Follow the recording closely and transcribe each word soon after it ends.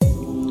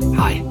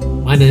Hi,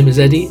 my name is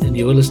Eddie and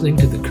you are listening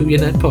to the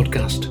Kuyanet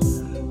podcast,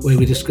 where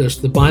we discuss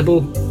the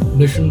Bible,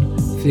 mission,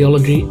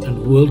 theology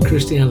and world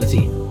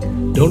Christianity.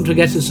 Don't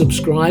forget to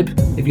subscribe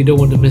if you don't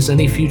want to miss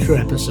any future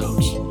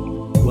episodes.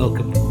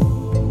 Welcome.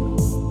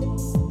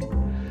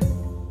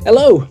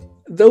 Hello.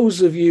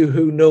 Those of you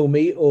who know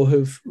me or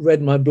have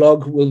read my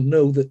blog will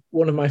know that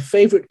one of my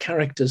favorite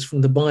characters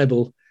from the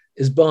Bible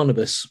is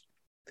Barnabas.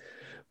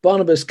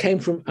 Barnabas came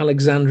from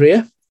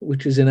Alexandria,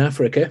 which is in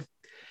Africa.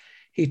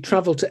 He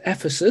traveled to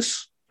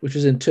Ephesus, which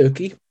is in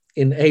Turkey,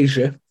 in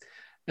Asia,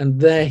 and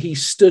there he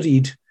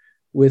studied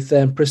with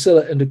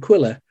Priscilla and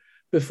Aquila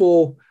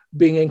before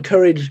being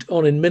encouraged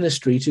on in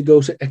ministry to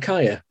go to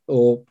Achaia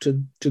or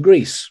to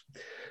Greece.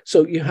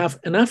 So you have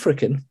an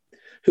African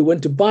who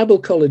went to Bible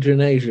college in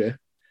Asia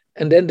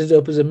and ended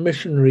up as a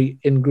missionary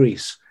in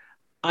Greece.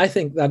 I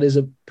think that is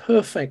a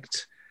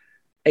perfect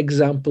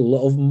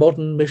example of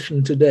modern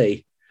mission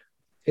today.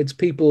 It's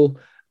people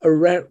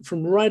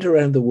from right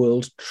around the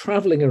world,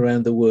 traveling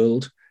around the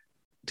world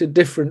to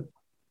different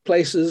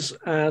places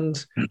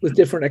and with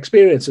different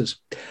experiences.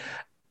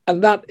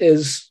 And that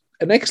is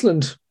an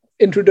excellent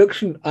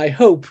introduction, I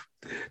hope,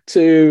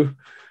 to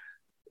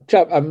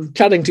chap I'm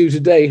chatting to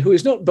today, who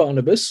is not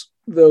Barnabas,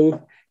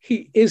 though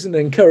he is an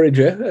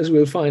encourager, as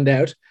we'll find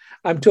out.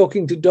 I'm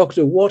talking to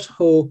Dr. Wat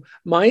Ho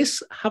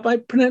Meas. Have I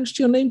pronounced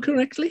your name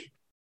correctly?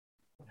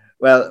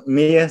 Well,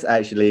 Meas,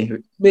 actually.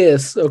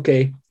 Meas,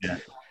 okay. Yeah.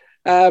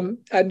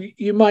 And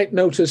you might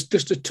notice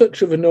just a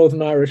touch of a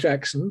Northern Irish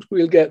accent.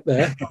 We'll get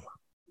there.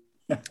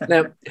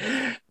 Now,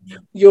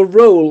 your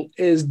role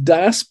is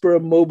Diaspora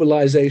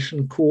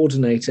Mobilization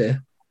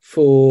Coordinator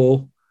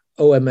for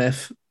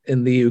OMF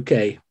in the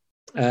UK.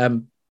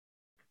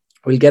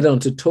 We'll get on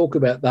to talk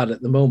about that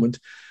at the moment.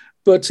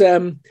 But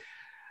can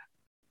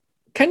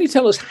you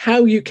tell us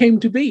how you came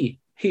to be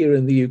here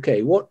in the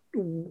UK?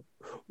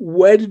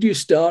 Where did you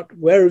start?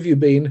 Where have you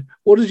been?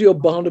 What is your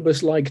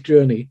Barnabas-like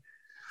journey?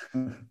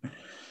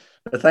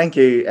 Thank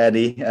you,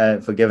 Eddie,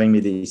 for giving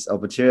me this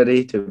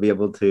opportunity to be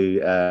able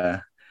to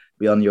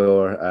be on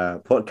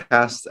your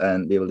podcast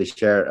and be able to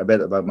share a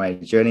bit about my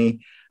journey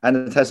and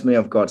the testimony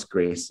of God's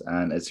grace.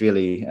 And it's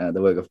really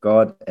the work of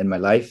God in my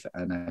life.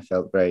 And I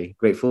felt very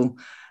grateful.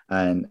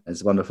 And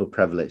it's a wonderful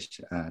privilege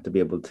to be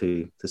able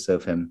to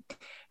serve him.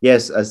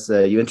 Yes, as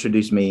you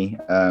introduced me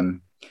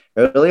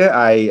earlier,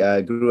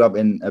 I grew up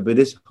in a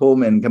Buddhist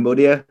home in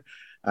Cambodia.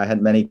 I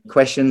had many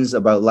questions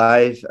about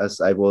life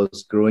as I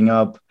was growing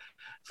up.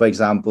 For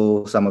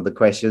example, some of the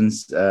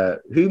questions,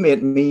 who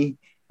made me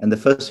and the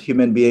first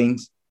human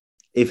beings?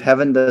 If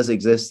heaven does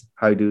exist,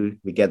 how do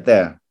we get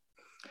there?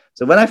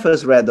 So when I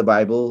first read the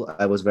Bible,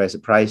 I was very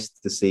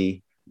surprised to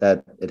see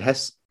that it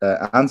has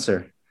an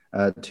answer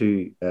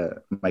to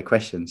my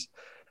questions.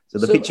 So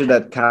the picture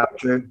that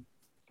captured.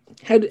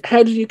 How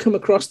did you come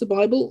across the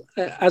Bible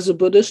as a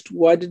Buddhist?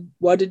 Why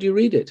did you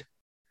read it?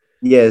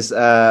 Yes,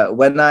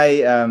 when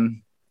I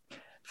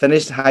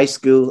finished high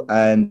school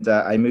and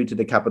I moved to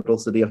the capital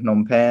city of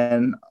Phnom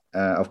Penh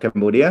of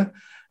Cambodia,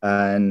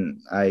 and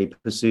I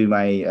pursued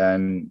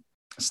my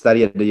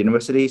study at the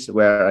universities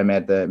where I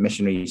met the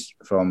missionaries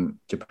from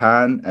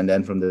Japan and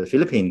then from the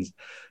Philippines.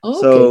 Okay.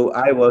 So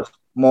I was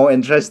more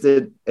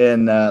interested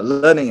in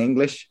learning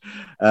English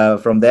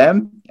from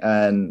them,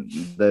 and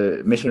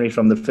the missionary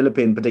from the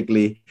Philippines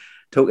particularly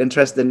took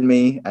interest in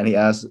me, and he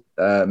asked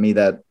me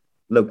that,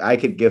 look, I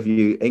could give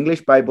you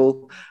English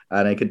Bible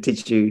and I could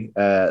teach you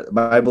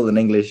Bible in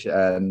English,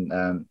 and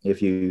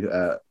if you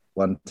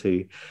want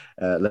to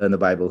learn the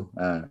Bible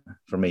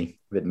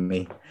with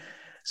me.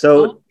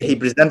 So he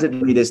presented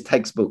me this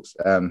textbook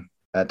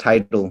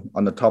title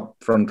on the top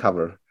front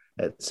cover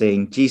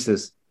saying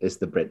Jesus is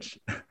the bridge.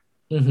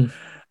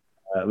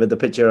 Mm-hmm. With the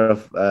picture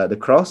of the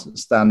cross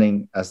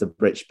standing as the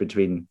bridge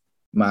between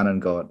man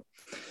and God.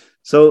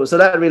 So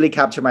that really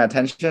captured my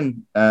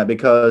attention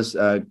because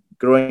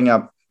growing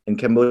up in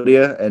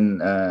Cambodia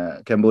and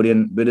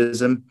Cambodian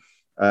Buddhism,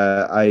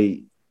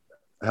 I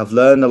have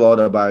learned a lot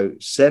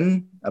about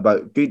sin,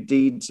 about good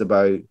deeds,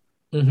 about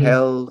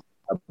hell,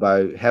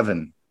 about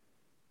heaven.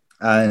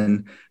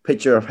 And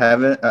picture of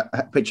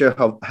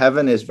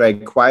heaven is very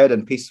quiet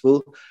and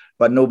peaceful,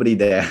 but nobody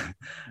there.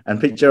 And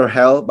picture of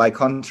hell, by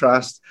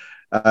contrast,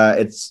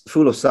 it's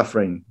full of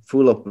suffering,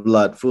 full of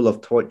blood, full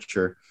of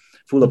torture,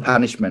 full of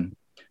punishment.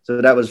 So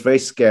that was very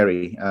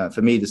scary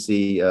for me to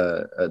see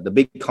the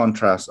big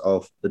contrast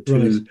of the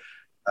two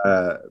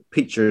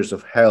pictures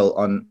of hell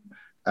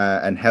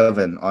and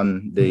heaven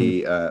on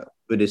the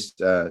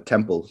Buddhist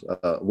temples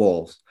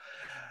walls.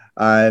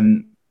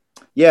 So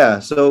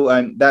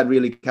that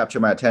really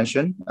captured my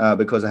attention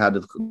because I had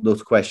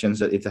those questions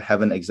that if the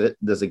heaven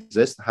does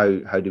exist,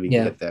 how do we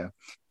get there?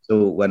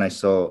 So when I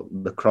saw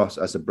the cross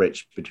as a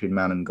bridge between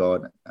man and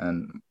God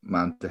and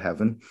man to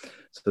heaven,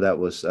 so that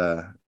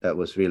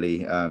was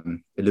really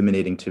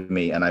illuminating to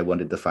me, and I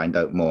wanted to find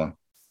out more.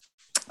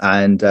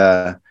 And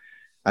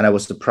I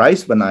was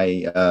surprised when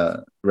I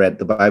read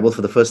the Bible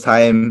for the first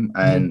time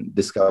and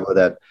discovered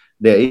that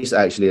there is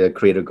actually a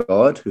creator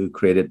God who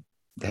created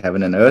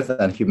heaven and earth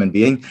and human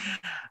being,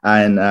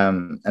 and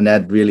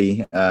that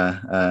really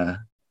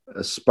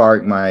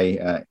sparked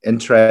my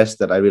interest,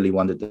 that I really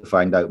wanted to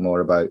find out more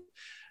about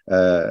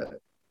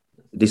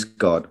this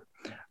God.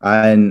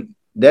 And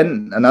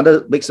then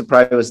another big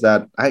surprise was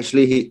that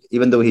actually,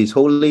 even though he's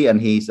holy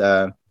and he's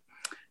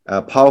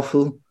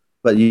powerful,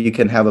 but you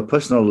can have a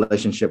personal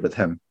relationship with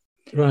him.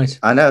 Right.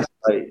 And that's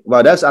like,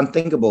 well, that's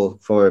unthinkable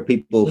for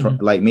people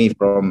like me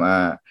from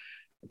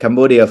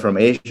Cambodia, from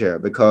Asia,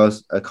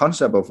 because a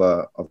concept of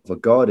a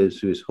God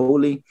who is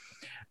holy,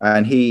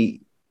 and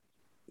he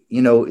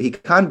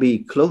can't be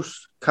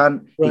close,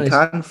 he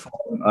can't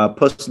form a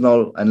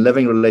personal and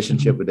living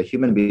relationship with a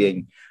human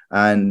being,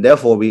 and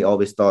therefore we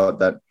always thought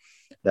that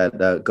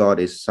God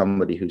is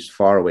somebody who's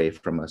far away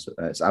from us.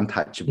 It's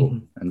untouchable,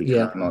 and we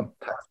cannot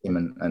touch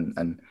him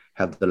and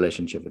have the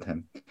relationship with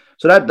him.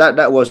 So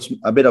that was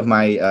a bit of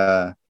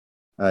my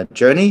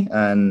journey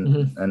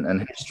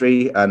and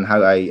history, and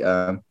how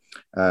I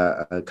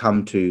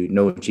come to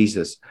know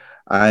Jesus.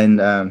 And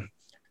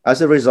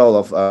as a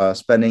result of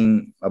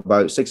spending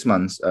about 6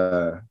 months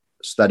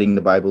studying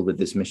the Bible with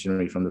this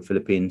missionary from the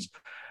Philippines,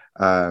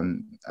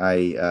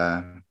 I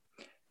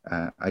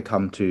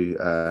come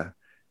to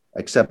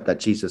accept that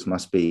Jesus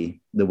must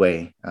be the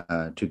way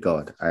to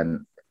God.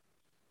 And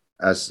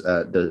as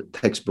the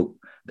textbook,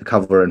 the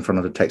cover in front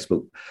of the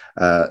textbook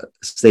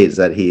states,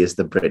 that he is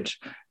the bridge.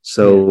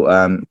 So,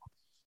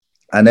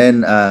 and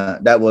then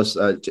that was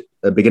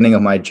the beginning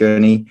of my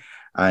journey.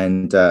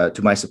 And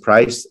to my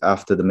surprise,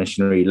 after the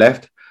missionary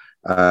left,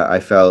 I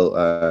felt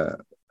a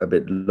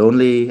bit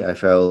lonely. I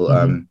felt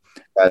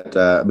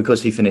that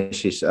because he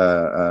finished his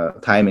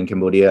time in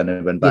Cambodia and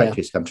then went back to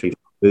his country for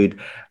food,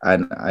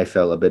 and I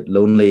felt a bit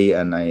lonely.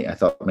 And I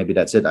thought, maybe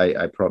that's it.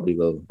 I probably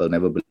will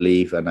never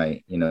believe. And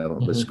it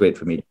was great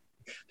for me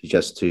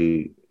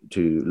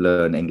to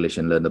learn English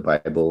and learn the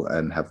Bible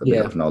and have a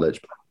bit of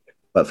knowledge.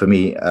 But for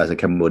me, as a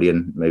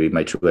Cambodian, maybe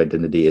my true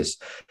identity is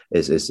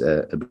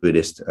a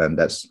Buddhist, and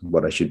that's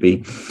what I should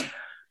be.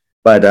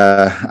 But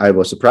I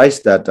was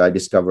surprised that I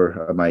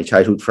discovered my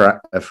childhood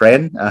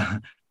friend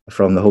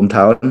from the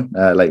hometown,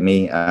 like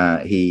me.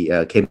 He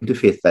came to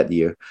faith that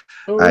year,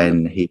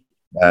 and he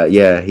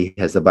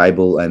has the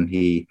Bible, and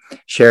he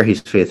shared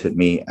his faith with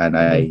me,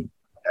 and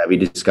we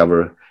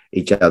discover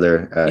each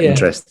other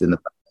interest in the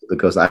Bible,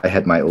 because I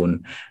had my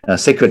own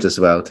secret as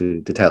well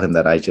to tell him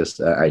that I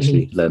just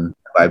actually learned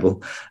the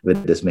Bible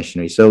with this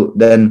missionary. So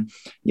then,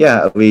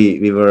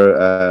 we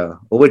were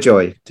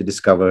overjoyed to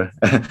discover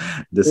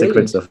the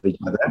secrets of each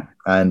other.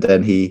 And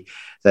then he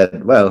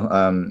said,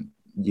 well,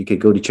 you could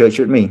go to church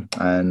with me.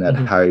 And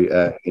that's how he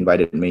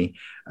invited me.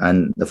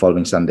 And the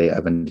following Sunday, I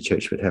went to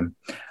church with him.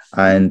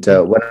 And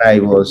when I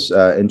was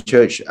in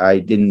church, I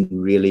didn't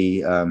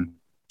really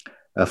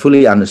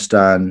fully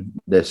understand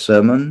the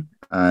sermon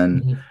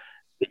and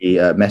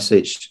the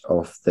message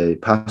of the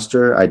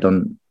pastor. I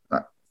don't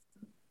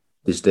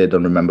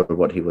remember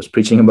what he was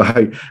preaching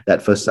about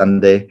that first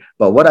Sunday.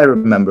 But what I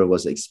remember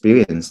was the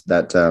experience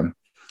that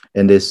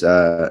in this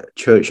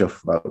church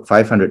of about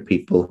 500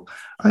 people,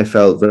 I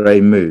felt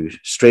very moved,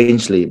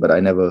 strangely, but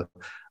I never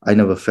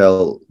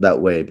felt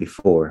that way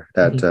before.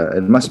 That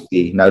it must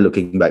be, now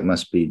looking back,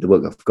 must be the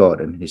work of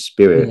God and his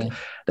spirit,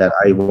 that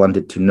I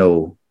wanted to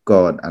know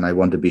God, and I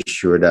want to be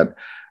sure that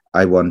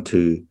I want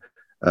to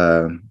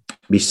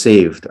be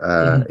saved,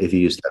 if you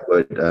use that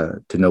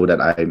word, to know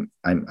that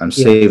I'm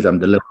saved, I'm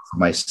delivered from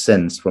my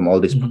sins, from all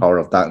this power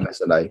of darkness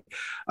that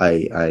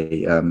I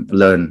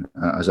learned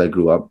as I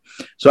grew up.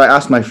 So I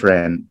asked my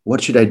friend,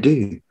 what should I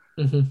do?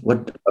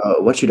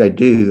 What should I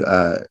do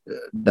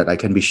that I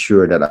can be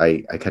sure that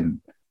I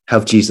can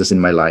have Jesus in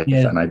my life,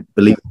 and I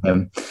believe in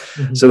him.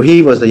 So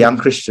he was a young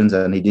Christian,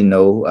 and he didn't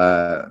know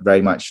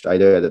very much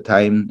either at the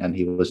time, and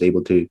he was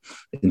able to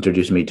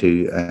introduce me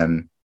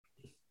to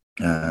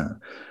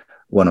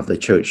one of the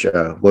church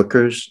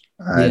workers,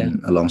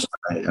 and alongside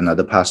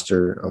another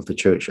pastor of the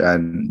church,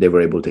 and they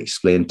were able to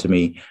explain to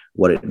me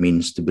what it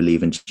means to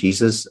believe in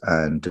Jesus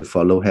and to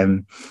follow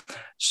him.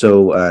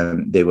 So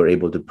they were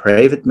able to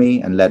pray with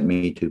me and led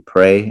me to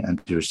pray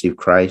and to receive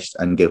Christ,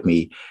 and give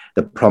me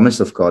the promise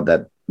of God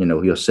that,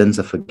 your sins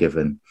are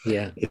forgiven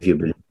if you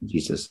believe in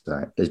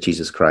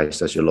Jesus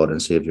Christ as your Lord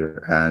and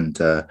Savior, and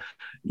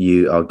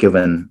you are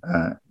given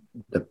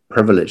the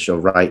privilege or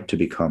right to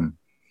become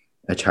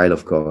a child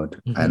of God,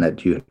 and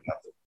that you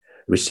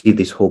receive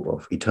this hope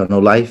of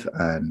eternal life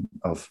and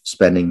of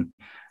spending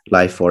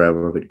life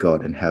forever with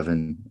God in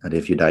heaven. And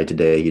if you die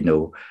today,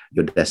 your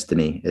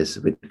destiny is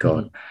with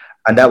God.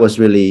 And that was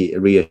really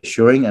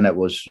reassuring, and that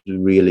was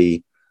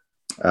really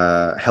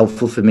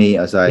helpful for me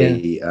as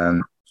I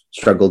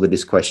struggled with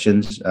these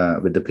questions,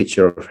 with the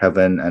picture of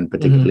heaven and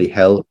particularly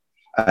hell,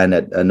 and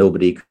that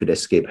nobody could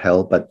escape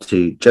hell, but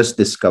to just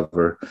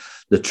discover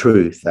the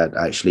truth that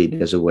actually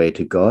there's a way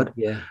to God.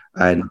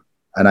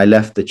 And I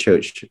left the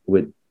church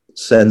with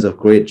sense of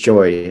great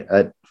joy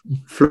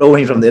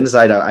flowing from the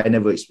inside out. I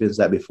never experienced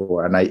that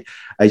before. And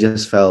I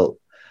just felt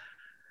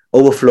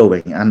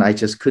overflowing, and I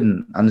just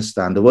couldn't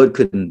understand. The word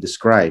couldn't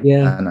describe,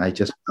 Yeah. and I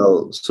just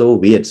felt so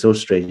weird, so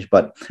strange.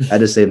 But at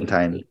the same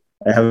time,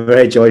 I am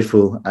very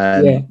joyful, Yeah.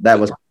 and that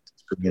was my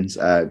experience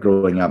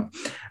growing up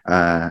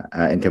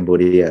in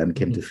Cambodia and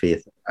came to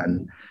faith.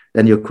 And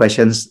then your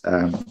questions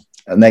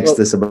next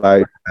Well, is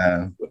about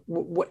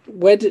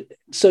where did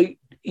so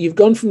you've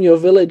gone from your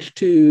village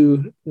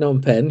to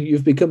Phnom Penh?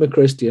 You've become a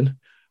Christian.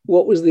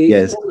 What was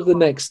yes, the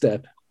next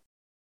step?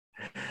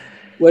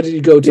 Where did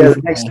you go to yes.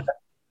 from there?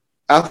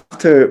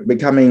 After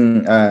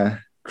becoming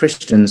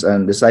Christians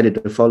and decided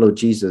to follow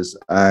Jesus,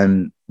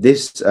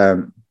 this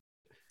in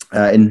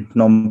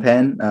Phnom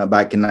Penh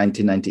back in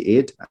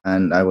 1998,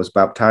 and I was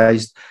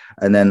baptized,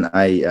 and then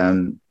I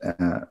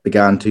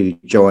began to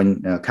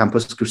join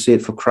Campus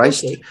Crusade for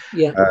Christ, Okay.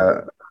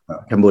 Yeah.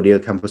 Cambodia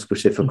Campus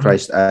Crusade for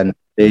Christ, and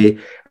they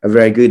are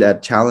very good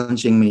at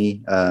challenging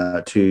me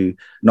to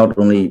not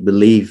only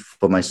believe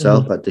for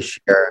myself, but to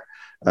share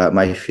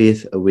my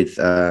faith with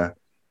other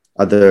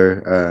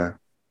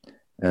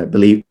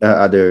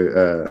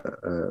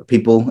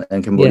people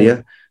in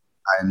Cambodia,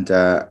 and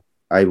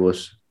I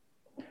was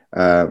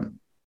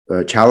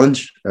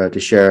challenged to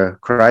share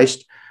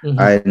Christ,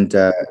 and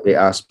they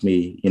asked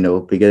me,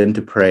 begin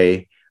to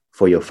pray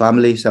for your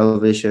family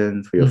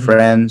salvation, for your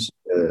friends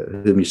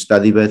whom you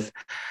study with.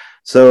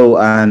 So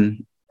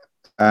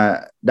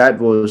that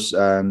was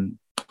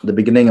the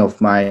beginning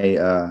of my,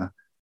 I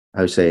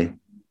would say,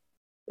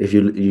 if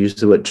you use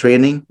the word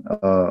training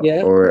or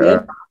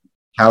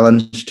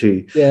challenge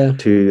to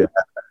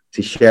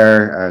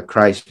share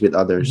Christ with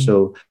others.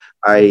 So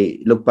I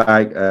look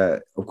back,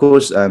 of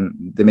course,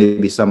 there may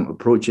be some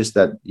approaches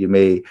that you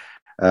may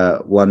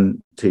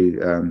want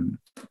to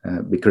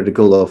be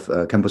critical of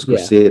Campus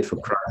Crusade for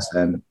Christ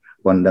and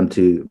want them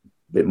to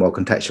a bit more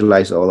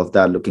contextualize all of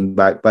that looking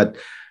back. But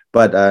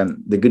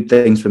the good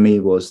things for me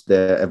was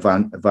the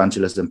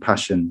evangelism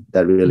passion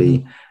that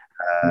really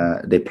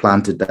they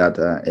planted that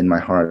in my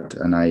heart,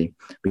 and I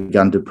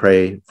began to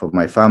pray for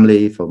my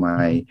family, for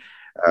my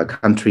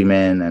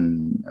countrymen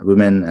and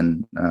women,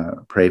 and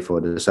pray for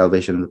the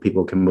salvation of the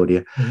people of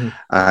Cambodia.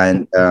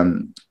 And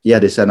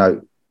they sent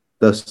out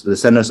they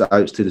sent us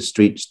out to the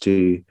streets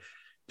to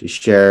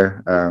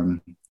share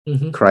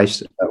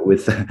Christ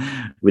with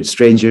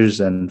strangers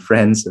and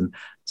friends, and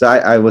so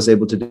I was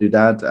able to do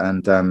that,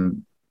 and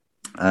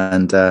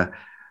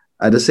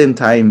at the same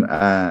time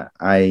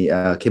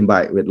I came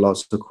back with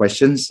lots of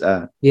questions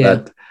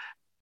that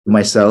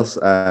myself,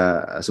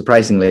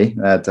 surprisingly,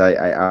 that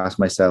I asked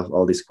myself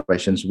all these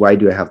questions. Why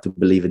do I have to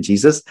believe in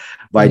Jesus?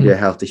 Why do I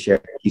have to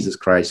share Jesus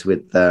Christ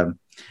with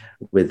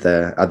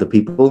other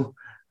people?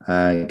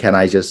 Can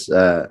I just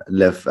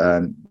live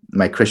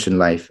my Christian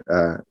life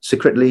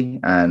secretly,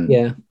 and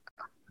you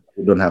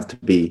don't have to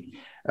be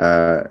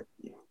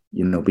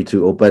be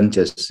too open,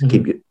 just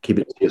keep it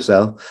to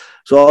yourself?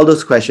 So all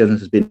those questions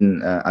has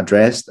been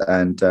addressed,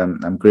 and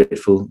I'm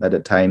grateful at the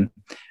time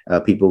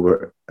people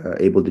were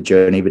able to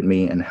journey with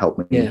me and help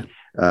me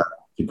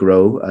to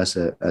grow as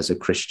a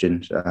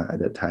Christian at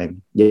that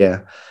time.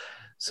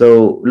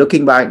 So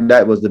looking back,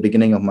 that was the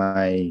beginning of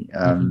my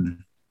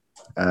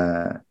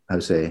I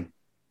would say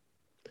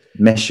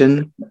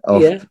mission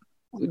of journey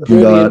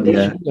God.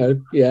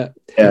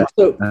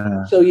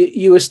 So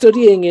you were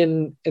studying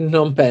in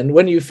Phnom Penh.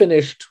 When you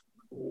finished,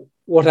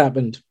 what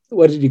happened?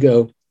 Where did you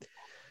go?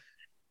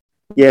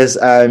 Yes,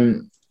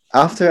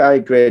 after I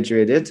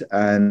graduated,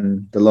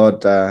 and the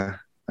Lord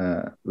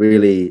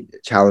really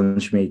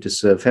challenged me to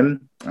serve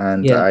Him,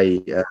 and I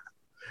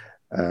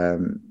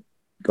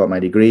got my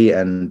degree,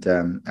 and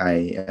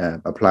I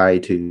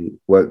applied to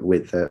work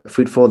with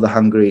Food for the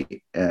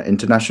Hungry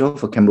International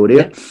for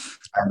Cambodia,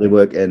 and they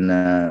work in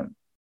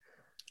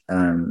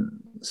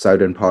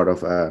southern part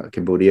of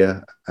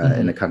Cambodia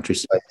in the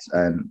countryside,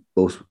 and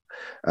both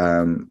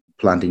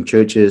planting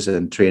churches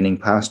and training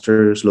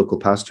pastors, local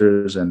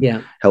pastors,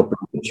 and helping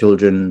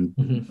children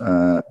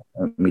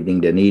meeting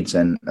their needs,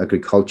 and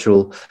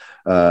agricultural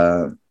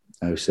I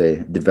would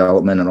say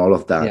development and all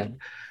of that.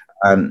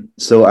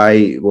 So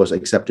I was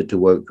accepted to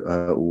work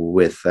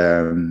with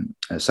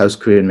South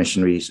Korean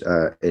missionaries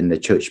in the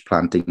church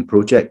planting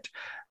project,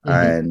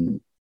 and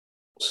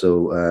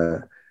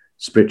so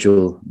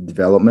spiritual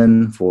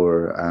development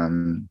for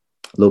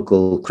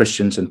local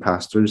Christians and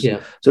pastors.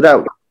 So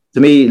that, to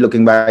me,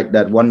 looking back,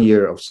 that 1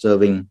 year of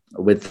serving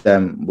with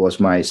them was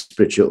my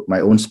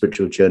own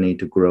spiritual journey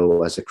to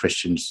grow as a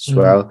Christian as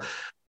well.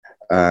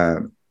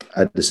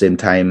 At the same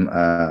time,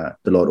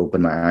 the Lord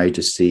opened my eye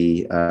to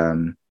see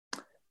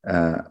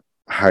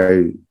how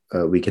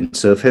we can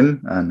serve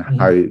Him, and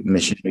how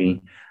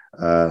missionary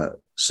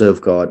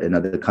serve God in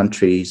other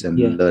countries, and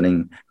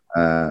learning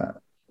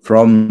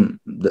from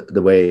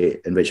the way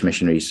in which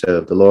missionaries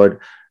serve the Lord,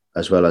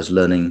 as well as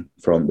learning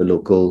from the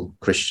local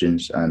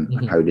Christians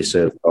and how they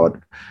serve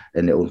God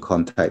in their own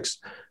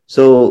context.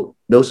 So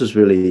those was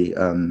really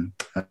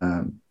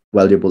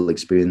valuable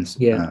experience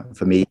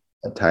for me at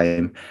the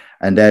time.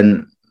 And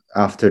then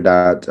after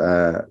that,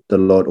 the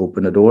Lord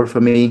opened a door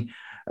for me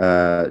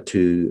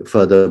to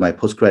further my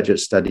postgraduate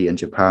study in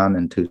Japan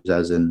in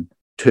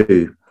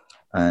 2002.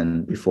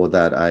 And before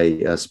that,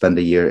 I spent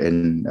a year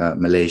in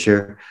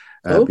Malaysia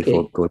before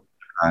Okay. going to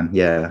Japan.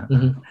 Yeah.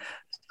 Hmm.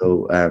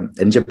 So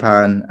in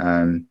Japan,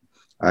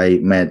 I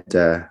met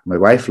my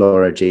wife,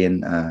 Laura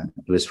Jane,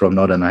 who is from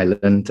Northern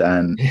Ireland,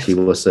 and she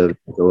Yes. was a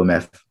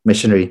OMF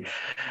missionary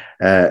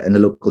in the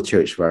local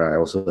church where I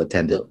also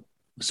attended.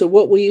 So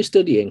what were you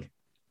studying?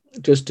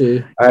 Just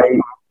to. I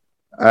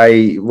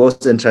I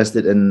was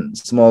interested in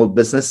small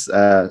business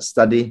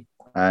study,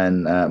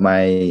 and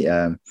my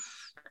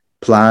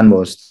plan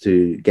was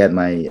to get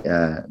my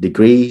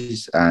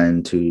degrees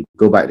and to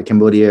go back to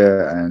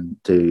Cambodia and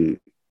to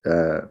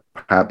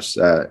perhaps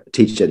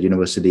teach at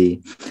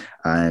university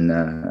and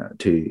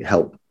to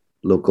help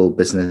local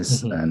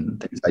business Mhm. and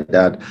things like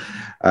that.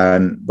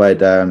 But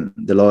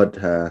the Lord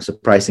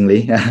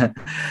surprisingly Yeah.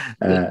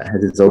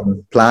 had his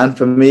own plan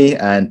for me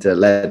and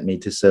led me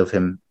to serve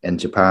him in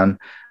Japan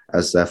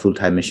as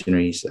full-time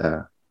missionaries.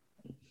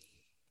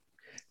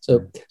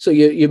 So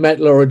you met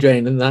Laura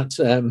Jane, and that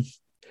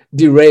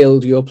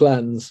derailed your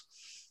plans.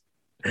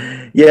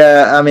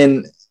 Yeah, I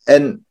mean,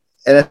 and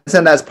a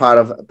sense that's part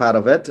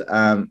of it.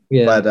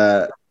 Yeah.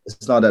 But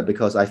it's not that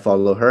because I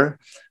follow her,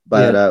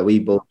 but Yeah. we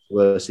both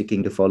were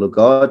seeking to follow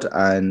God.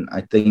 And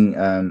I think,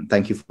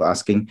 thank you for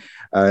asking.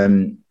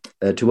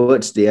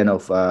 Towards the end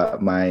of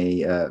my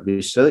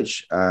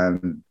research,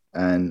 and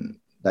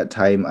that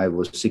time I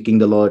was seeking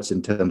the Lord's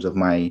in terms of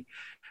my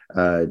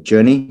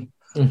journey.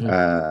 Hmm.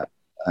 Uh,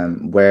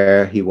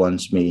 where he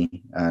wants me,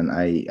 and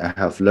I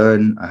have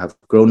learned, I have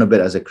grown a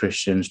bit as a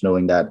Christian,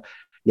 knowing that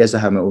yes, I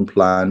have my own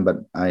plan, but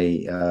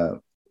I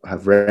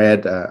have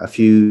read a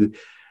few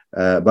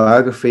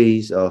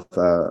biographies of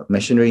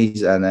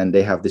missionaries, and then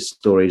they have these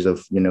stories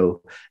of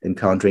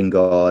encountering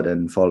God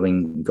and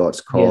following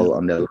God's Yeah. call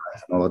on their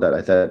life and all of that.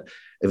 I thought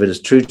if it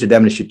is true to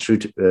them, it should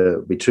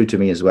be true to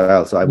me as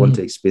well. So I want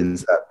to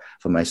experience that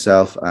for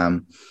myself.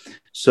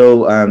 So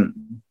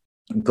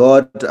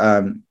God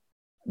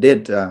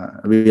did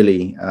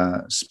really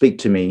speak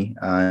to me,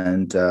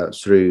 and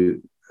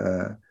through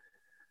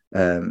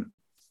um,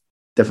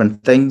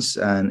 different things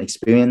and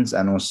experience,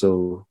 and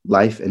also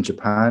life in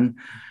Japan.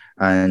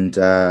 And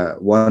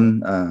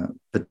one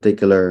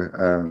particular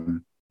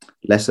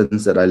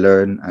lessons that I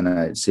learned, and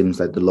it seems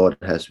like the Lord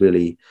has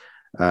really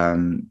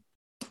um,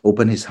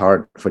 opened his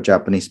heart for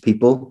Japanese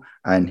people,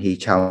 and he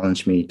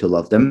challenged me to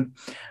love them.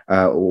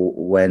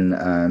 When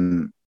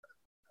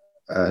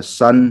a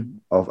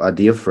son of a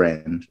dear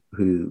friend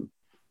who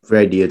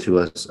very dear to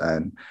us,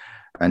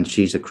 and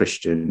she's a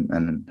Christian,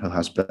 and her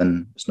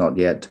husband is not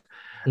yet,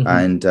 Hmm.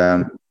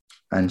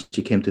 and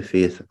she came to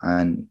faith,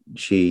 and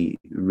she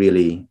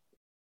really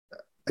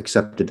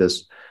accepted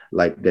us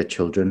like their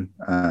children,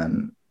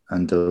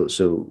 and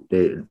so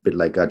they're a bit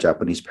like our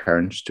Japanese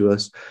parents to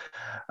us,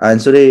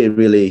 and so they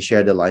really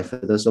shared their life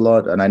with us a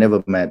lot. And I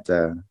never met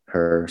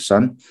her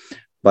son,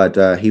 but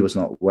he was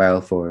not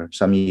well for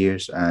some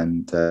years,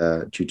 and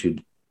due to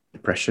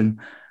depression,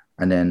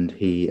 and then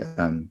he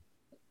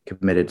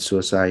committed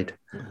suicide,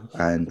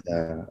 and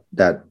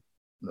that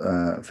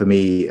for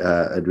me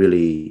it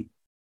really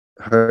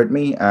hurt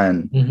me,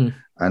 Hmm.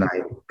 and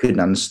I couldn't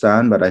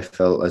understand, but I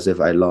felt as if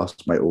I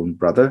lost my own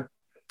brother,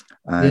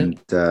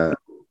 Yeah.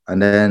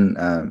 and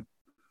then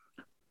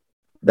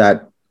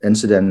that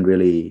incident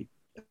really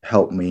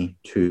helped me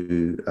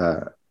to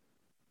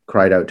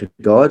cry out to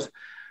God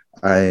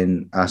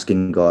and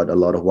asking God a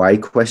lot of why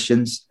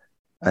questions.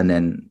 And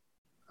then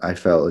I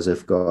felt as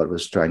if God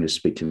was trying to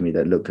speak to me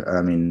that, look,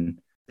 I mean,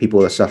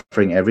 people are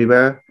suffering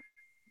everywhere,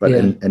 but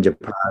Yeah. in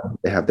Japan,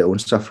 they have their own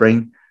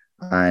suffering.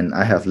 And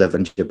I have lived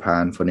in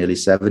Japan for nearly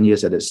 7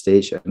 years at that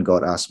stage. And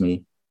God asked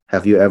me,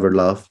 have you ever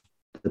loved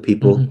the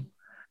people Hmm.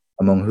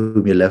 among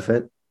whom you live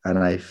with? And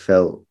I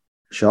felt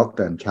shocked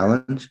and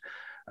challenged.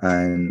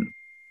 And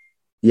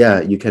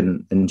yeah, you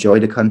can enjoy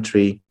the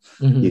country,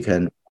 you Hmm.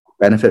 can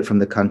benefit from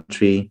the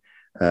country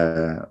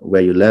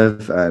where you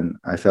live. And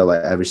I felt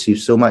like I received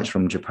so much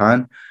from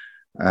Japan,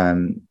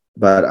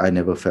 but I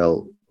never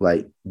felt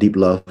like deep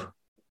love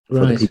for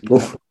the Right.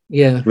 people,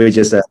 Yeah. which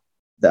is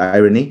the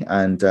irony.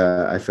 And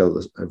I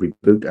felt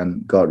rebuked,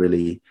 and God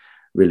really,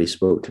 really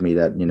spoke to me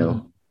that,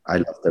 Mhm. I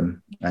love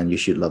them and you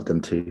should love them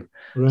too.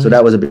 So Right.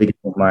 that was a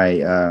beginning of my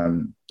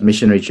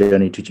missionary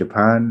journey to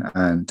Japan.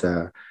 And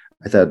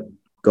I thought,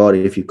 God,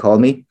 if you call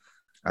me,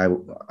 I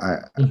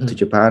to Hmm.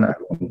 Japan, I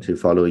want to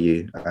follow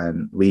you.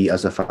 And we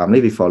as a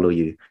family, we follow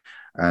you.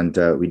 And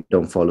we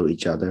don't follow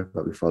each other,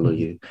 but we follow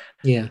Hmm. you.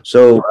 Yeah.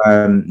 So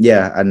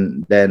yeah,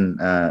 and then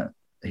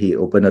he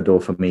opened a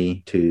door for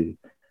me to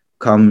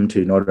come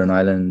to Northern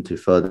Ireland to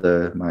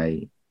further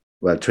my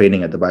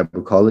training at the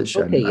Bible College,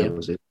 Okay. and I Yeah.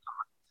 was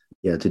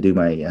to do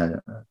my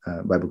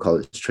Bible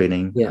College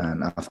training. Yeah.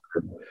 And after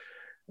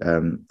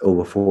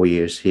over 4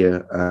 years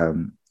here,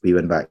 we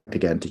went back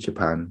again to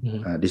Japan.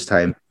 Hmm. This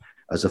time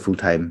as a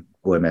full-time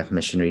OMF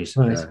missionaries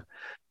Right.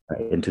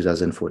 in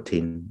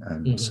 2014,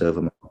 and Hmm. serve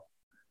among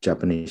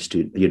Japanese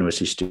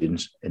university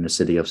students in the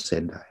city of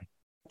Sendai.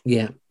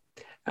 Yeah.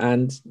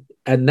 And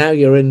now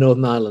you're in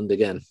Northern Ireland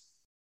again.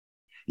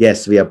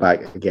 Yes, we are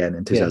back again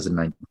in Yeah.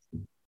 2019.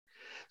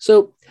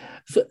 So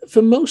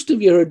For most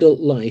of your adult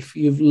life,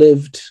 you've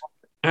lived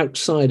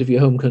outside of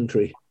your home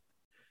country.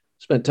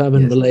 Spent time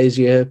in Yes.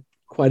 Malaysia,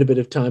 quite a bit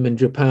of time in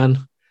Japan,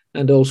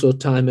 and also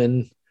time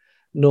in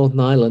Northern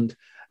Ireland.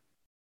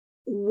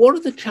 What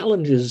are the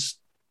challenges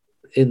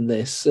in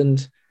this,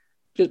 and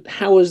just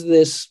how has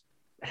this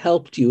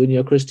helped you in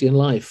your Christian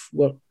life?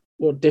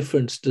 What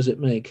difference does it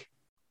make?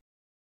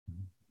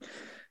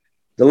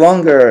 The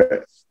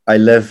longer I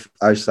live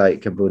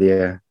outside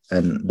Cambodia,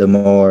 and the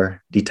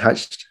more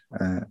detached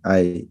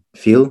I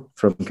feel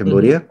from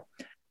Cambodia.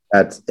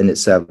 That in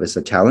itself is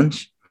a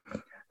challenge.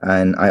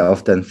 And I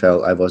often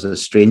felt I was a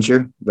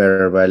stranger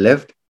wherever I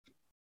lived.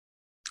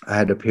 I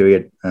had a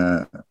period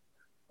of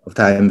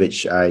time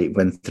which I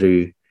went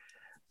through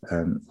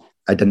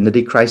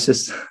identity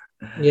crisis.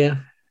 Yeah.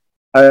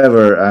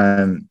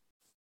 However,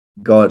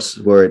 God's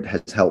word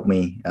has helped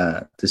me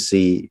to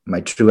see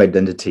my true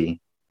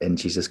identity in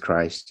Jesus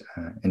Christ.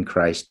 In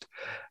Christ,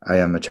 I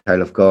am a child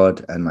of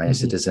God, and my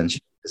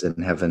citizenship is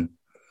in heaven.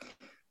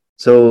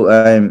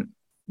 So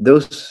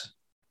those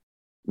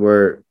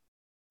were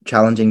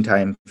challenging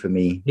time for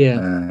me.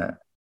 Yeah.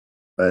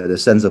 The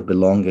sense of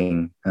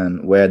belonging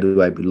and where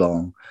do I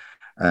belong,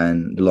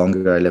 and the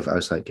longer I live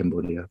outside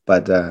Cambodia.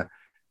 But at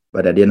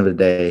the end of the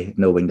day,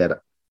 knowing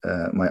that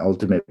my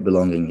ultimate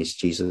belonging is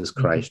Jesus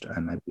Christ,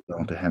 and I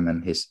belong to Him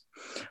and His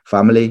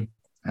family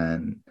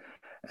and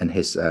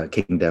His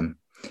kingdom.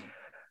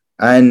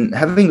 And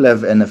having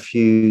lived in a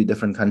few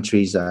different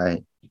countries,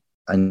 I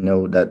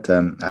know that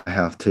I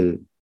have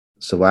to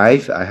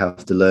survive. I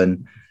have to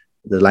learn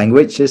the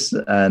languages,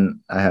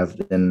 and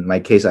in my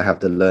case, I have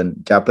to learn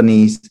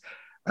Japanese,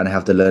 and I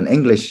have to learn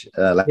English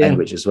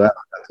language as well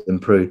to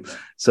improve.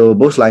 So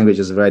both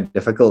languages are very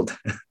difficult.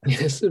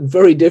 Yes,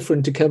 very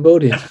different to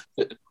Cambodian.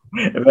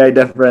 Very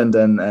different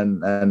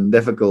and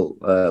difficult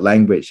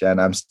language, and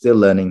I'm still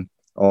learning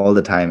all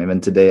the time. Even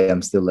today,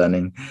 I'm still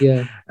learning.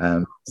 Yeah.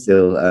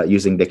 Still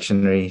using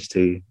dictionaries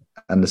to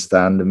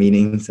understand the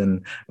meanings,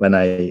 and when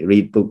I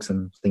read books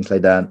and things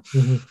like that.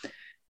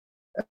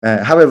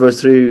 However,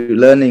 through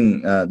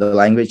learning the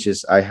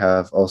languages, I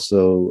have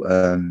also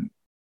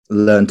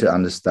learned to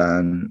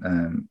understand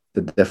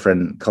the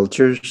different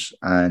cultures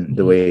and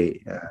the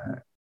way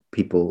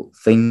people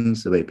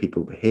think, the way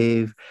people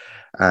behave,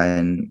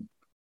 and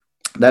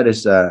that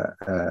is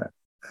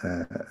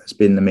it's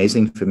been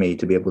amazing for me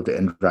to be able to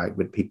interact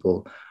with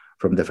people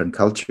from different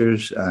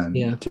cultures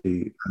and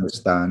to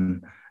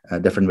understand a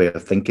different way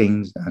of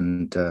thinking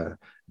and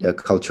their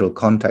cultural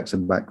context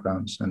and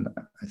backgrounds. And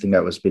I think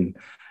that has been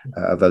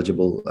a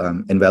valuable,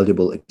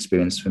 invaluable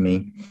experience for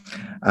me.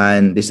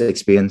 And this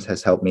experience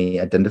has helped me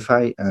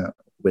identify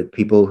with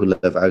people who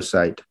live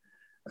outside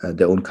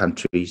their own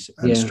countries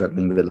and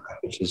struggling with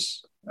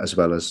languages as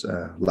well as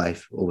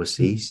life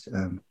overseas.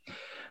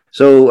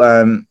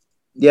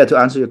 To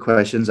answer your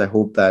questions, I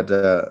hope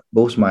that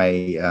both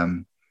my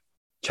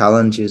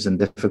challenges and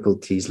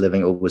difficulties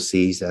living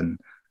overseas and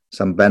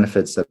some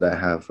benefits that I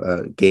have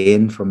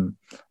gained from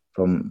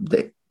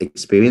the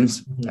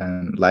experience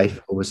and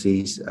life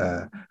overseas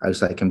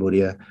outside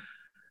Cambodia,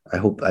 I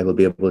hope I will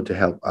be able to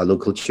help our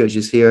local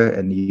churches here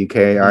in the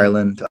UK,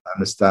 Ireland, to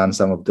understand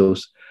some of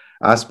those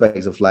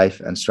aspects of life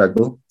and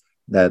struggle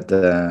that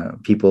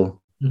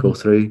people go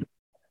through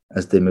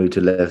as they move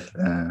to live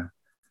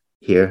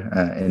here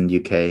in the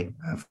UK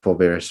for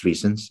various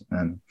reasons.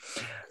 And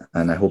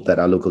I hope that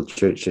our local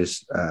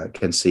churches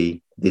can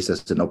see this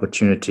as an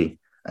opportunity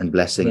and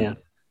blessing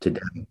to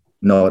them,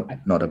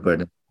 not a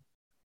burden.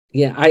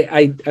 Yeah,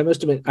 I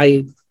must admit,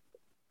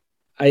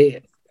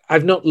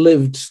 I've not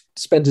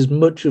spent as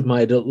much of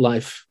my adult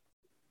life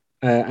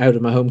out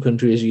of my home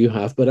country as you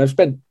have, but I've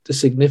spent a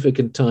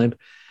significant time,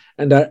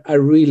 and I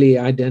really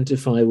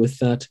identify with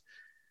that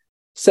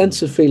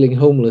sense of feeling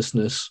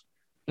homelessness.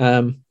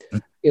 I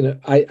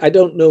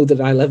don't know that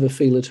I'll ever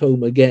feel at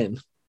home again,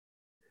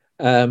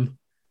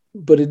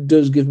 but it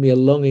does give me a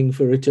longing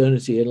for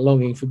eternity and a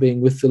longing for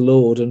being with the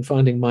Lord and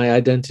finding my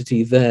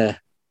identity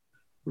there,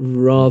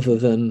 rather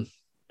than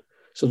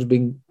sort of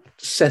being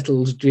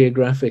settled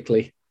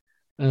geographically.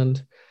 And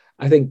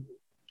I think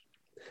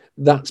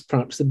that's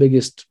perhaps the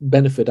biggest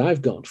benefit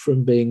I've got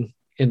from being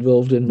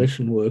involved in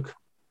mission work.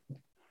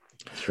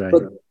 That's right.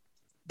 But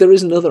there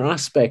is another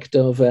aspect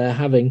of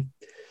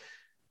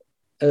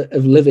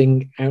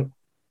living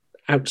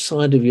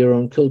outside of your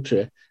own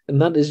culture, and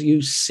that is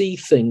you see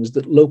things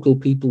that local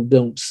people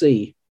don't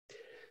see.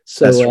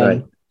 So, that's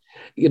right.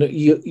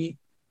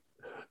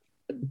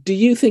 Do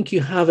you think you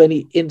have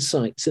any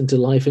insights into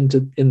life in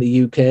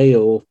the UK,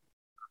 or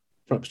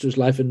perhaps just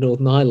life in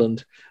Northern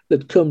Ireland,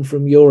 that come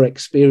from your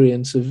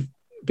experience of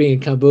being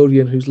a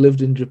Cambodian who's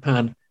lived in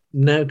Japan,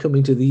 now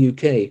coming to the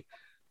UK?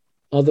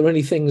 Are there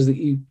any things that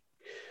you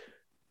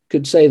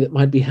could say that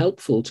might be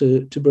helpful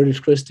to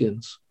British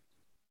Christians?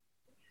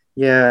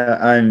 Yeah,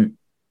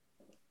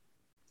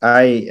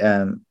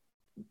 I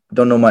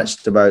don't know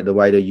much about the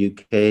wider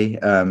UK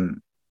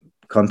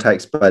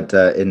context, but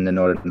in the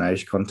Northern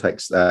Irish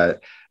context,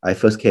 I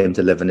first came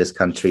to live in this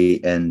country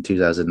in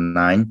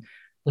 2009.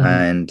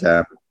 And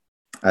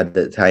at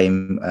the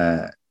time,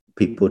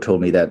 people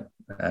told me that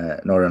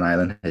Northern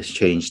Ireland has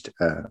changed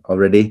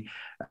already,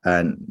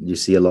 and you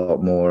see a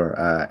lot more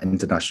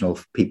international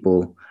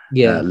people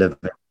living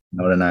in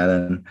Northern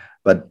Ireland.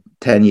 But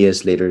 10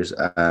 years later,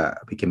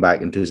 we came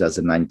back in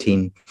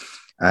 2019,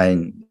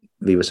 and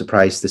we were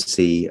surprised to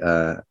see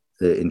the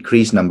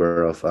increased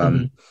number of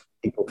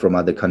people from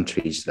other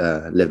countries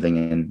living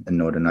in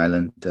Northern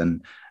Ireland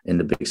and in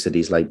the big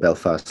cities like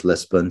Belfast,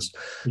 Lisbon.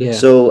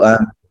 So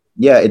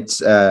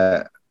it's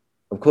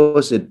of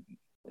course it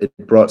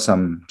brought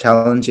some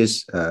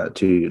challenges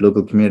to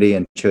local community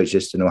and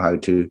churches to know how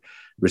to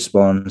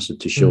respond,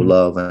 to show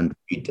love and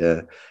meet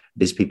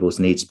these people's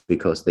needs,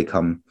 because they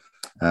come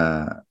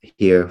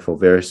here for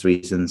various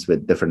reasons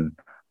with different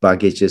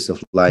baggages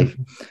of life.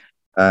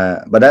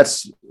 But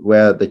that's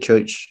where the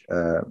church,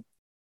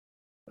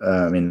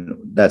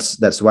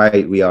 that's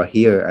why we are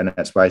here, and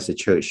that's why the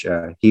church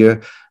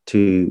here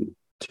to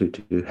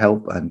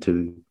help and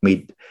to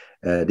meet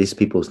these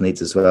people's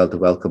needs as well, to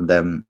welcome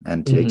them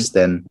and to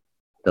extend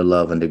the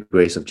love and the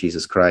grace of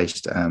Jesus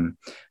Christ.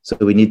 So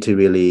we need to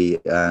really,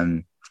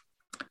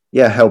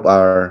 help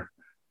our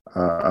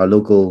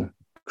local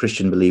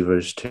Christian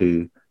believers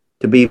to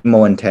be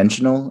more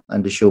intentional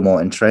and to show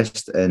more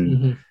interest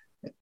in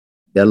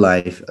their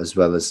life, as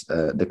well as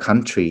the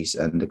countries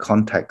and the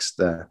context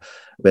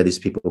where these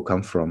people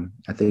come from.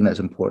 I think that's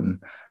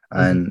important,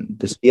 and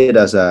to see it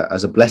as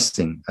a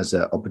blessing, as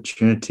an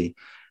opportunity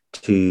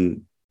to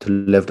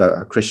live out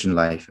our Christian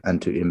life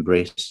and to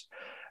embrace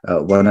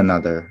one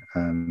another.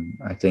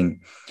 I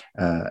think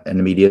in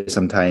the media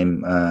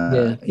sometimes,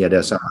 there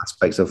are some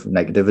aspects of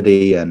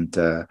negativity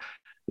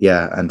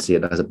and see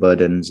it as a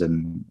burdens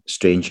and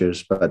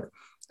strangers. But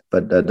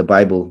the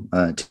Bible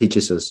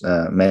teaches us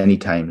many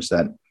times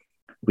that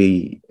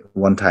we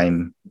one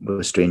time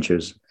were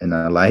strangers in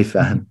our life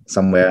and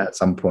somewhere at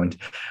some point,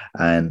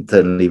 and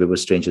certainly we were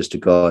strangers to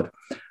God.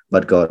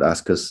 But God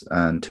asks us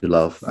to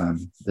love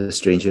the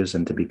strangers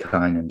and to be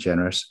kind and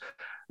generous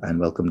and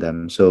welcome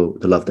them, so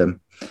to love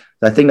them.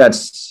 I think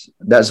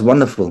that's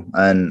wonderful,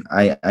 and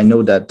I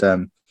know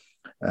that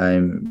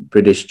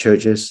British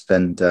churches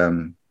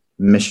and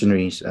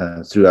missionaries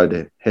throughout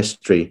the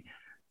history,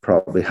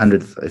 probably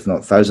hundreds, if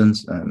not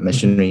thousands,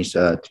 missionaries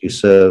to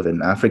serve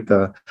in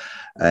Africa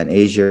and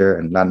Asia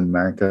and Latin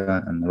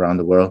America and around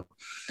the world.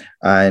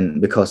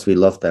 And because we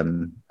love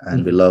them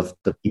and we love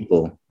the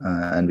people,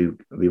 and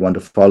we want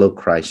to follow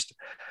Christ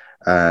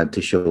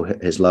to show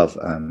his love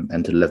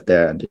and to live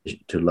there and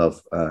to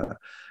love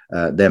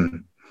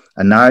them.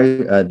 And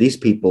now these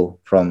people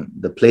from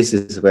the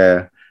places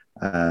where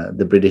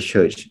the British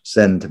Church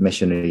sent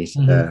missionaries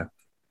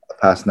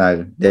past,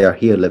 now they are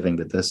here living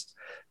with us.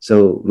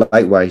 So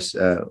likewise,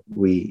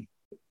 we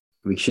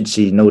should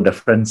see no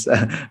difference.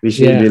 We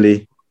should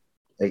really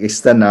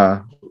extend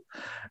the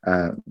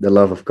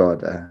love of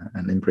God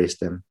and embrace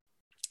them.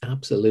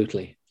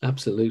 Absolutely.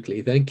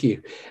 Thank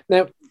you.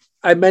 Now,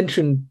 I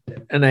mentioned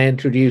and I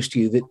introduced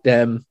you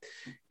that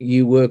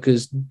you work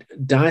as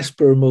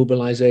Diaspora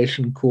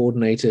Mobilization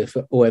Coordinator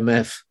for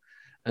OMF,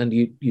 and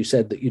you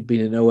said that you'd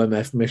been an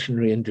OMF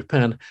missionary in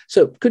Japan.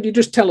 So could you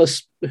just tell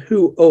us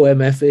who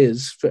OMF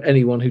is for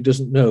anyone who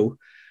doesn't know,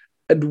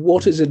 and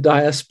what is a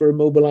Diaspora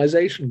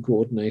Mobilization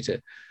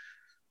Coordinator?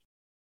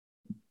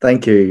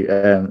 Thank you,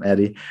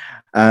 Eddie.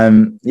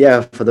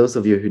 For those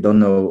of you who don't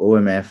know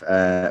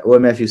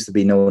OMF used to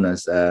be known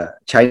as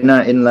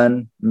China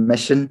Inland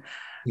Mission,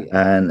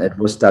 and it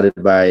was started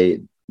by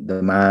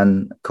the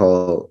man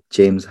called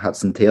James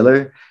Hudson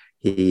Taylor.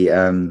 He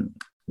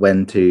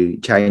went to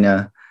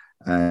China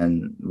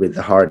and with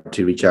the heart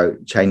to reach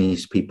out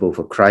Chinese people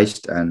for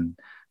Christ and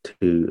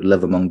to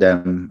live among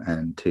them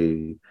and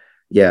to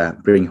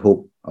bring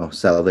hope of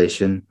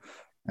salvation,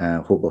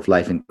 hope of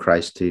life in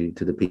Christ to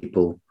the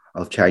people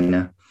of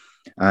China.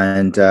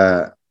 And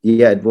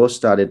it was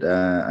started,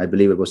 I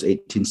believe it was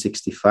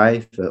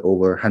 1865,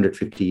 over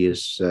 150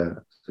 years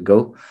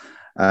ago.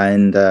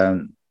 And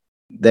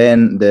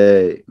then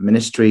the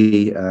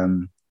ministry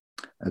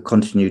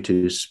continued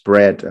to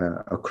spread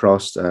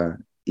across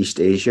East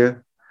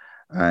Asia,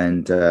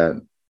 and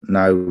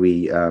now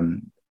we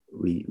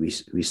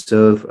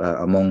serve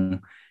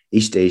among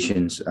East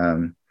Asians,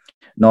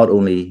 not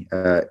only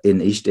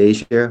in East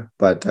Asia,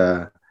 but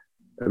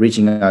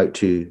reaching out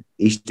to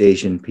East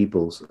Asian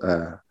peoples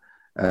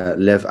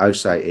live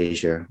outside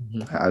Asia,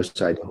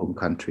 outside the home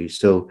country.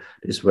 So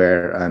this is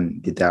where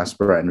the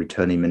Diaspora and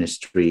Returning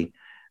Ministry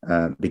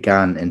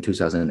began in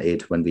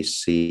 2008, when we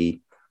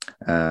see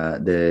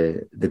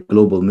the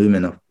global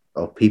movement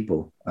of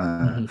people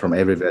from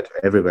everywhere to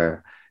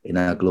everywhere in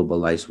a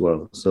globalized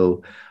world.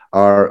 So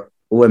our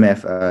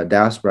OMF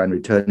Diaspora and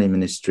Returning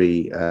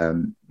Ministry,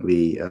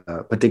 we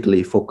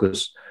particularly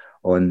focus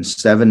on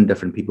 7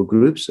 different people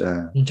groups: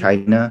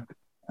 China,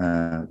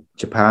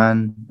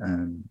 Japan,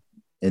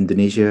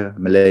 Indonesia,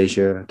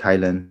 Malaysia,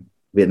 Thailand,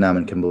 Vietnam,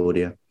 and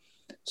Cambodia.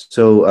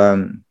 So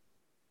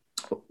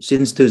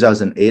since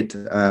 2008,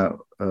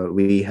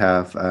 we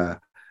have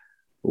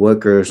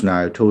workers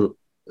now,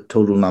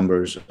 total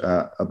numbers,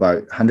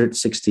 about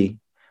 160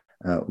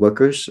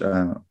 workers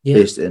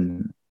based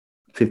in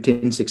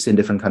 15, 16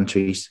 different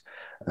countries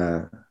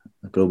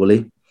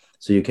globally.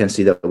 So you can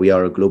see that we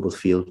are a global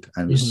field,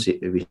 and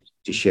we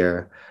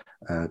share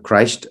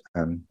Christ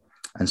and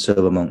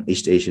serve among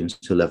East Asians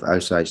who live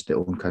outside their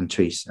own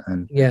countries.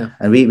 And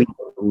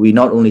we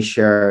not only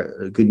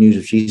share good news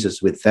of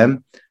Jesus with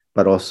them,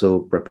 but also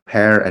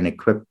prepare and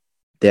equip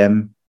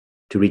them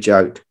to reach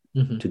out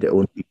to their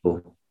own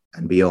people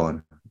and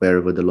beyond,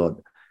 wherever the Lord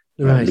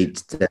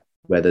leads them,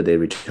 whether they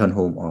return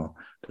home or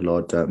the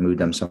Lord move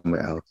them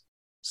somewhere else.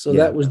 So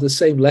that was the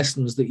same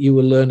lessons that you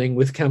were learning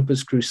with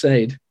Campus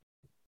Crusade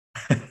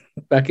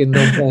back in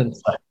Phnom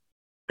Penh.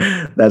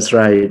 That's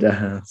right.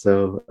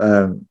 So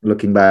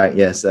looking back,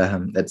 yes,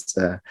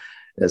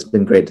 that's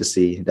been great to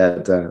see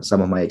that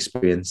some of my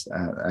experience,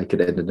 I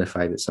could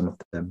identify with some of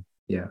them.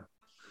 Yeah.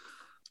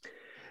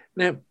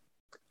 Now,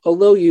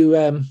 although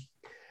you've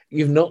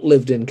not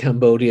lived in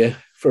Cambodia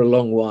for a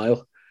long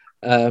while,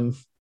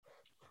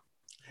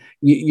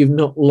 you've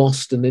not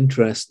lost an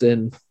interest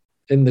in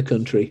the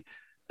country.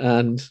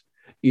 And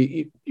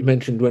you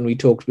mentioned when we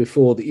talked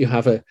before that you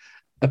have a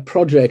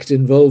project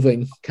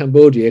involving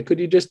Cambodia. Could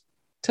you just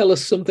tell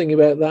us something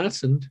about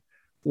that and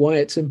why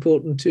it's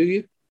important to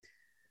you?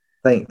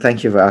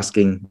 Thank you for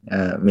asking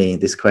me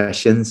these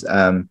questions.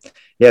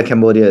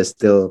 Cambodia is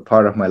still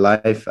part of my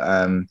life.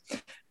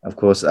 Of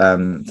course,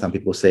 some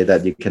people say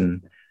that you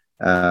can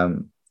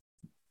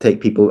take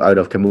people out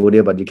of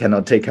Cambodia, but you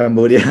cannot take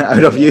Cambodia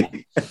out of you.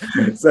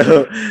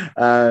 So,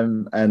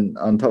 and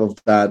on top of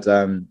that,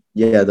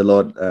 the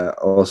Lord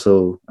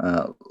also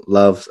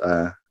loves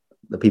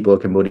the people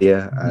of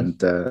Cambodia and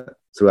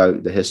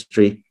throughout the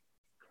history.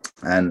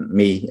 And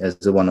me as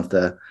one of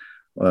the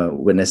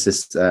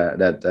witnesses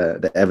that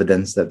the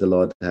evidence that the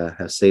Lord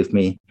has saved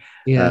me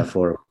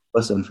for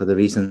us and for the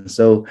reason.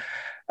 So,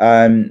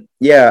 in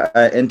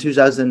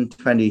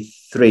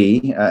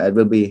 2023, it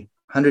will be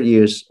 100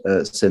 years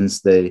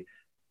since the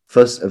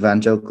first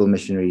evangelical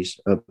missionaries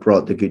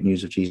brought the good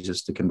news of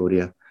Jesus to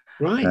Cambodia.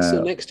 Right,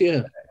 so next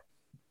year.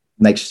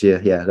 Next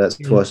year,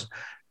 was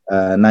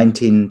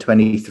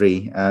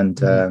 1923, and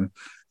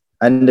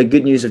the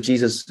good news of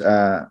Jesus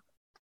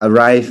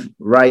arrived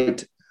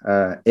right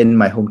in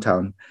my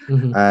hometown,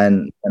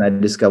 and I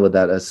discovered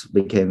that it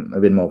became a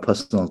bit more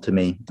personal to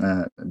me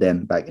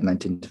then back in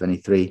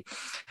 1923,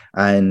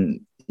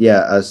 and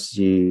as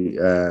you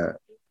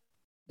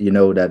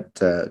know that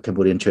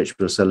Cambodian Church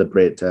will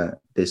celebrate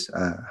this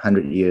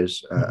 100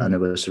 years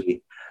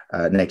anniversary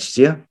next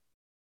year.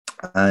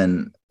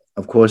 And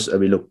of course,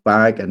 we look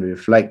back and we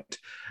reflect.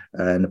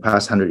 In the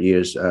past 100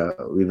 years,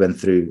 we went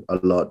through a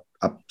lot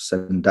ups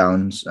and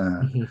downs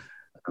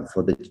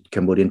for the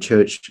Cambodian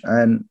Church,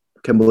 and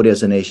Cambodia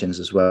as a nation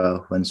as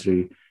well went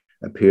through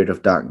a period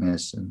of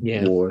darkness and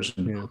wars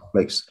and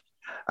conflicts.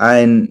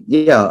 And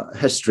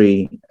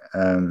history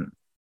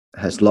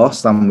has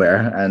lost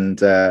somewhere,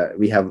 and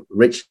we have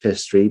rich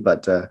history,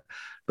 but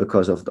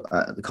because of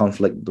the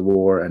conflict, the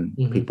war, and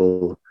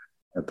people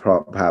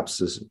perhaps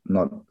has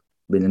not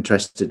been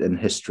interested in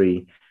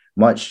history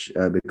much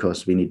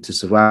because we need to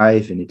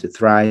survive, we need to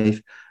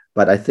thrive.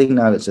 But I think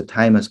now it's a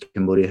time as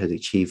Cambodia has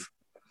achieved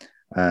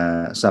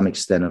some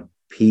extent of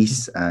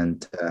peace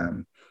and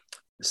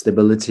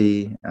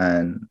stability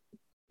and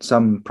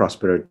some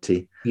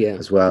prosperity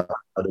as well.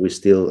 Although we're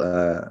still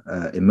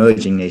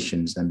emerging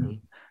nations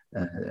and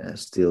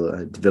still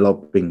a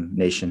developing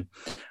nation,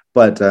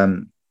 but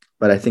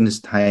I think it's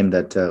time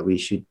that we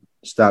should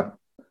start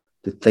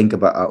to think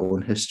about our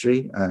own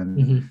history,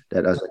 and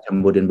that as a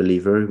Cambodian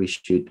believer, we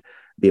should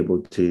be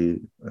able to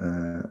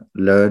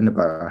learn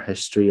about our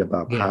history,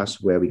 about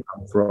past, where we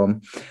come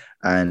from,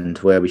 and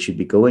where we should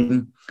be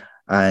going,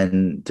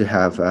 and to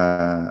have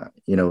a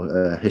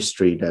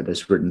history that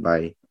is written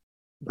by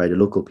the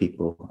local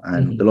people.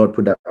 And the Lord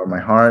put that on my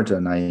heart,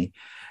 and I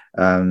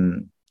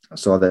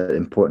saw that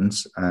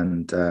importance,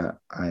 and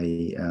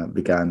I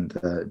began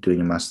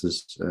doing a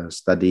master's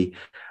study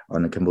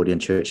on the Cambodian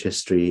church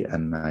history,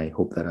 and I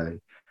hope that I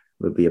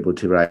will be able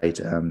to write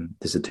a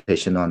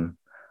dissertation on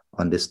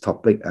this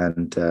topic,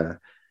 and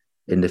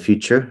in the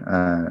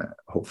future,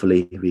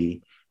 hopefully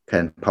we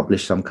can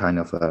publish some kind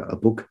of a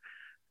book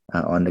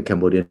on the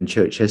Cambodian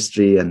church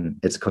history and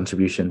its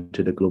contribution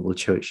to the global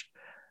church.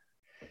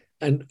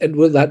 And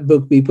will that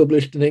book be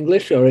published in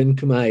English or in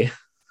Khmer?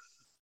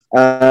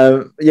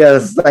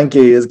 Yes, thank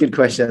you. It's good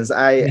questions.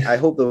 I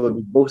hope there will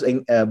be both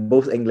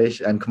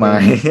English and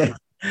Khmer.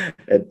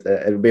 It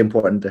would be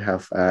important to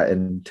have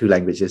in two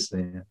languages.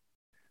 Yeah.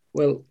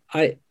 Well,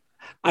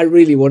 I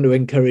really want to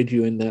encourage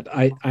you in that.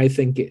 I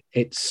think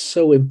it's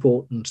so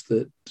important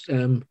that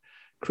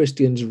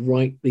Christians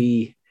write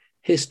the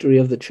history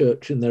of the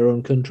church in their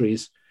own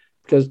countries,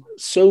 because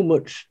so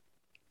much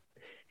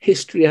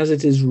history as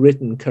it is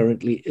written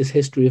currently is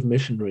history of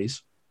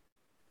missionaries.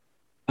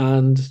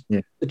 And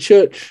the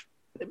church,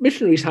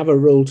 missionaries have a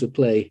role to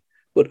play,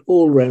 but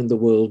all around the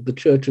world, the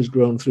church has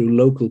grown through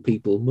local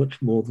people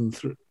much more than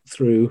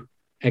through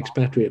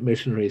expatriate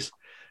missionaries.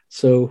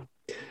 So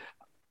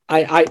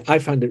I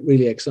find it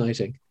really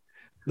exciting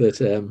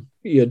that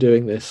you're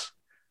doing this.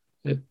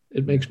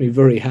 It makes me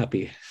very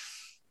happy.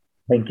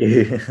 Thank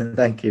you.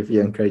 Thank you for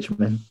your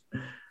encouragement.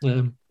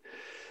 Um,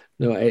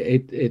 no,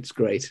 it's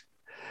great.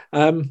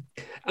 And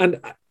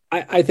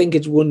I think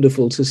it's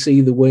wonderful to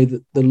see the way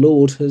that the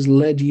Lord has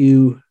led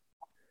you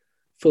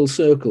full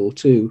circle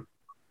too.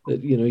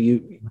 That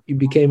you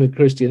became a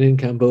Christian in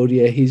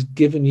Cambodia. He's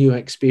given you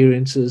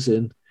experiences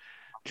in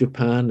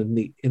Japan and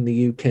in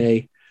the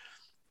UK,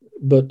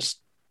 but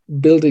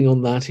building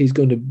on that, he's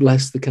going to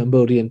bless the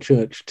Cambodian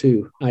church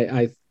too.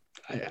 I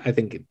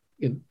think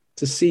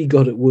to see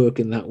God at work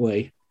in that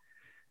way,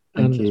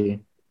 Thank and you.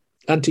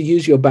 and to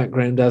use your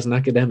background as an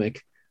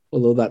academic,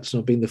 although that's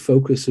not been the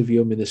focus of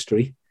your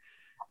ministry.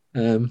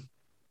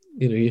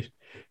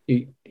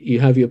 You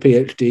have your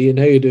PhD and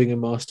now you're doing a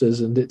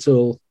master's, and it's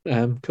all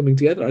coming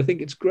together. I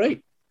think it's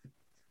great.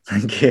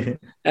 Thank you.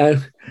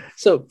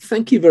 So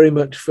thank you very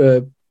much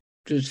for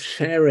just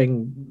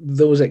sharing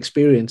those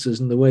experiences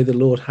and the way the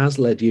Lord has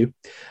led you.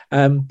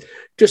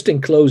 Just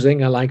in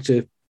closing, I like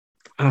to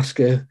ask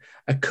a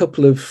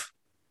couple of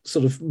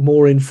sort of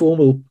more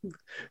informal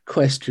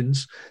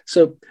questions.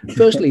 So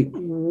firstly,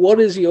 what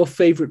is your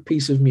favorite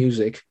piece of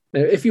music?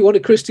 Now, if you want a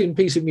Christian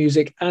piece of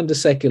music and a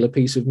secular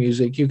piece of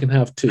music, you can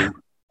have two.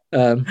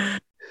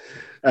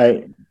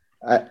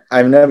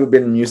 I've never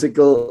been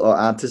musical or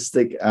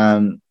artistic,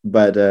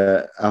 but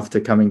after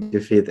coming to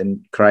faith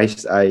in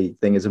Christ, I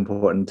think it's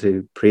important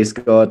to praise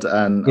God.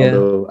 And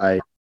although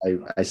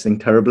I sing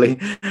terribly,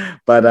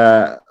 but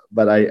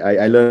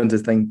I learned to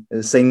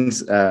sing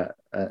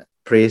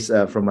praise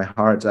from my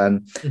heart.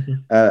 And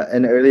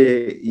in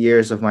early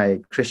years of my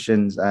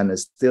Christians, and it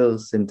still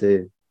seemed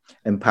to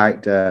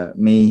impact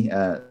me.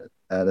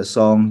 The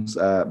songs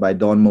by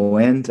Don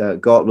Moen,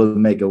 "God Will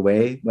Make a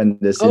Way When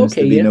There Seems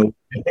to Be No."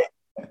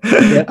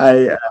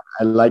 I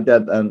like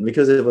that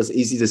because it was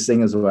easy to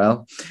sing as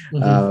well.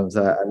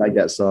 So I like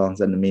that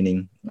songs and the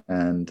meaning.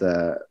 And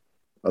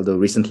although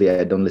recently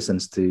I don't listen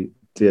to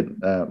it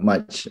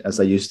much as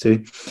I used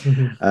to,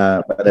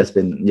 but that's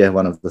been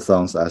one of the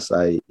songs as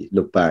I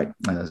look back,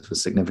 it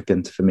was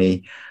significant for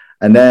me.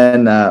 And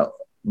then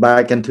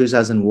back in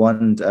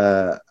 2001,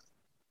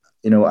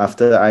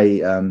 after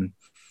I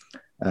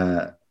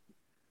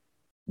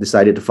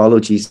decided to follow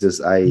Jesus,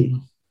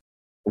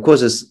 of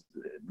course, it's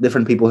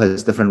different people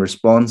has different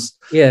response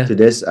to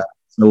this.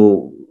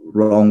 No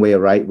wrong way or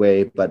right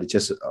way, but it's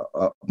just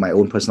my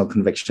own personal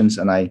convictions,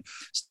 and I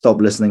stopped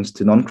listening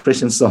to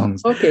non-Christian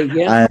songs.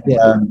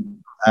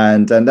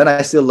 And then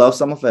I still love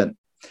some of it.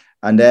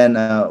 And then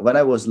when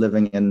I was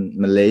living in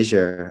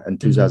Malaysia in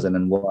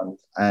 2001,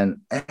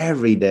 and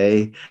every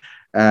day,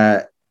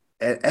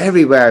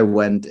 everywhere I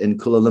went in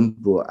Kuala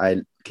Lumpur,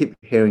 I keep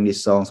hearing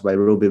these songs by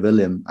Robbie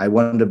Williams. I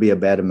want to be a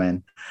better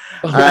man,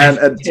 and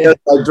it just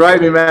drive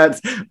me mad.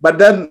 But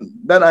then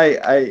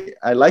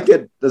I like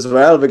it as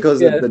well because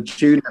the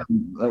tune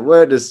and the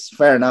word is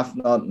fair enough,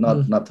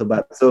 not too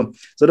bad. So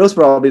those are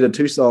probably the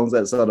two songs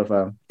that sort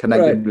of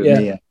connected with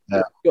me.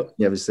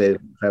 We say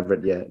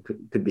favorite.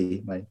 Could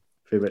be my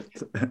favorite.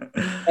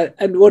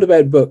 And what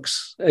about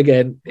books?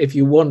 Again, if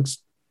you want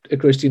a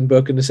Christian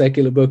book and a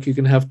secular book, you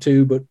can have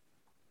two. But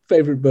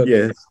favorite book?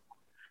 Yes.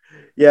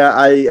 Yeah,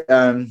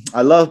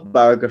 I love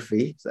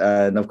biographies,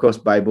 and of course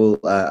Bible.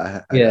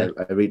 I read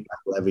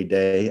Bible every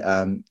day.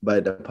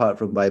 But apart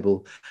from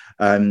Bible,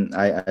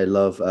 I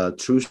love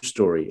true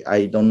story.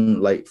 I don't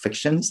like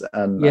fictions,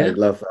 and I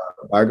love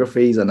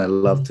biographies, and I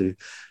love to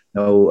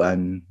know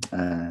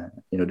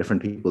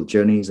different people's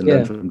journeys and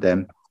learn from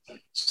them.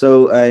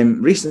 So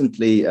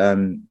recently,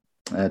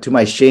 to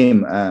my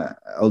shame,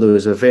 although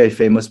it's a very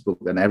famous book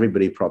and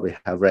everybody probably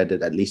have read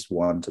it at least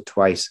once or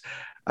twice.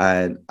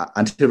 And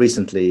until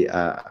recently,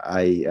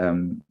 I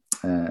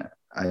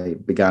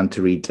began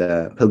to read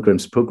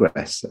Pilgrim's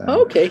Progress.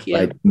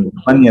 By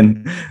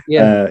Bunyan.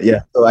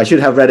 So I should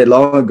have read it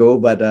long ago,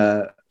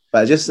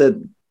 but just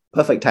a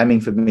perfect timing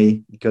for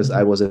me because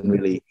I wasn't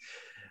really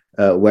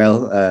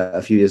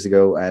a few years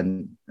ago,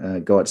 and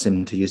God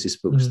seemed to use these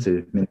books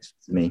to minister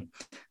to me.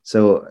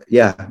 So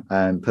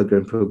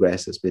Pilgrim's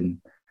Progress has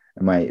been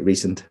my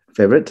recent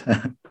favorite.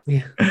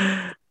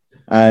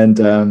 And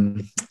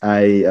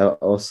I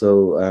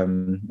also,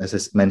 as I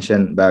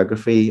mentioned,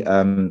 biography.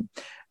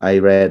 I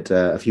read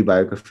a few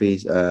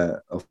biographies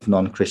of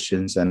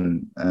non-Christians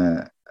and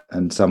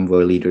some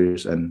were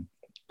leaders and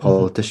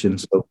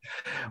politicians. So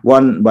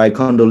one by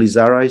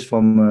Condoleezza Rice,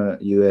 former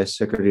U.S.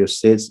 Secretary of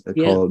State,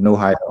 called "No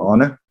Higher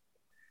Honor."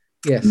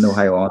 Yes, "No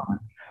Higher Honor,"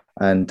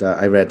 and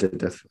I read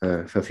it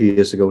a few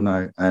years ago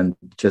now. And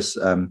just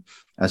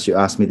as you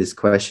asked me this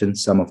question,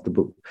 some of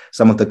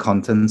the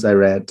contents I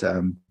read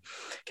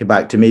came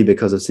back to me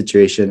because of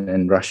situation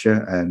in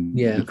Russia and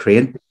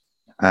Ukraine.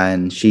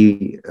 And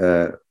she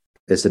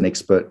is an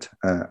expert,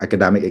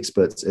 academic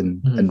expert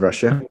in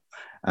Russia.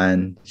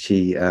 And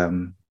she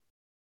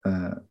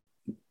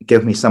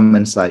gave me some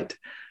insight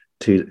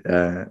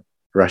to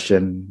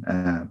Russian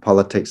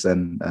politics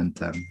and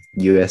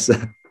US.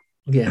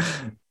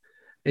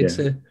 It's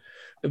a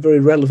very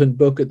relevant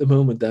book at the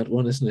moment, that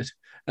one, isn't it?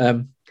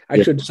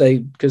 I should say,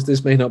 because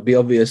this may not be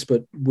obvious,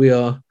 but we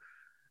are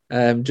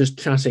just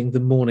chatting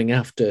the morning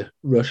after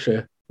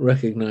Russia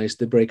recognized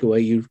the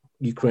breakaway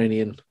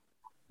Ukrainian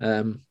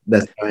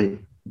That's right.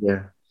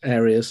 Yeah.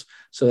 areas.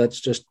 So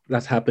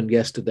that happened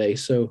yesterday.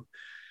 So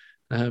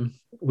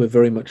we're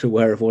very much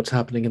aware of what's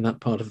happening in that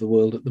part of the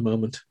world at the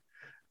moment.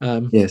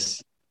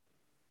 Yes.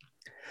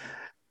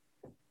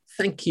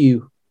 Thank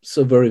you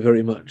so very,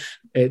 very much.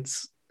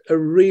 It's a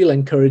real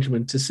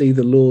encouragement to see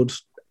the Lord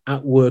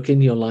at work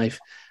in your life,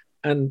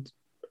 and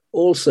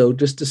also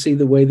just to see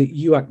the way that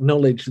you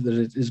acknowledge that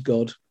it is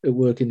God at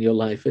work in your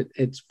life.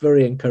 It's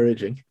very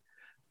encouraging.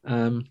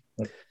 And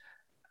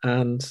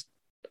I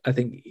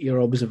think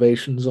your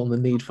observations on the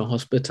need for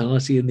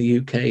hospitality in the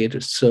UK are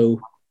just so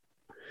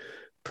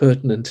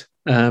pertinent.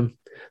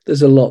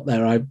 There's a lot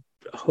there. I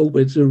hope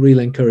it's a real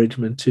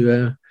encouragement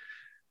to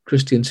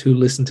Christians who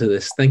listen to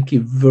this. Thank you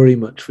very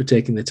much for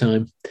taking the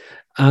time.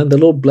 And the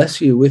Lord bless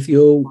you with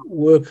your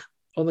work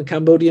on the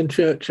Cambodian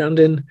church and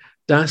in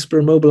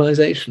diaspora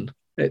mobilization.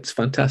 It's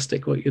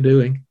fantastic what you're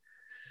doing.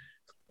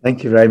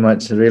 Thank you very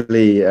much. I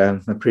really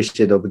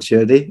appreciate the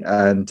opportunity.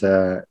 And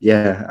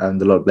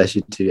and the Lord bless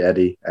you too,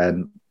 Eddie,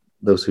 and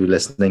those who are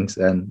listening.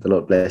 And the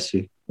Lord bless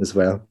you as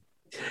well.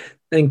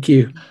 Thank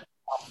you.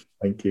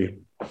 Thank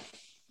you.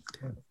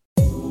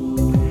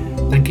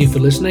 Thank you for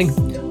listening.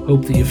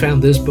 Hope that you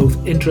found this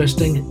both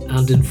interesting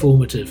and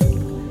informative.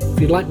 If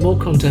you'd like more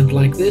content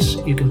like this,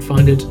 you can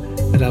find it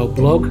at our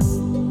blog,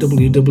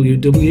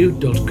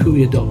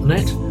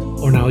 www.kuya.net,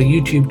 or on our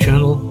YouTube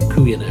channel,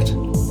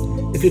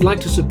 KuyaNet. If you'd like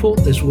to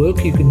support this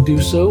work, you can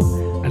do so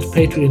at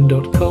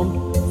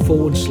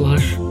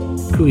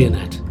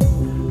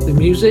patreon.com/KuyaNet. The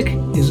music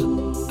is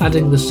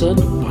Adding the Sun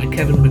by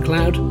Kevin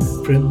MacLeod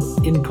from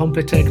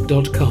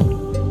incompetech.com,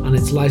 and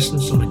it's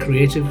licensed on a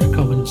Creative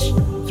Commons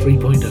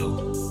 3.0.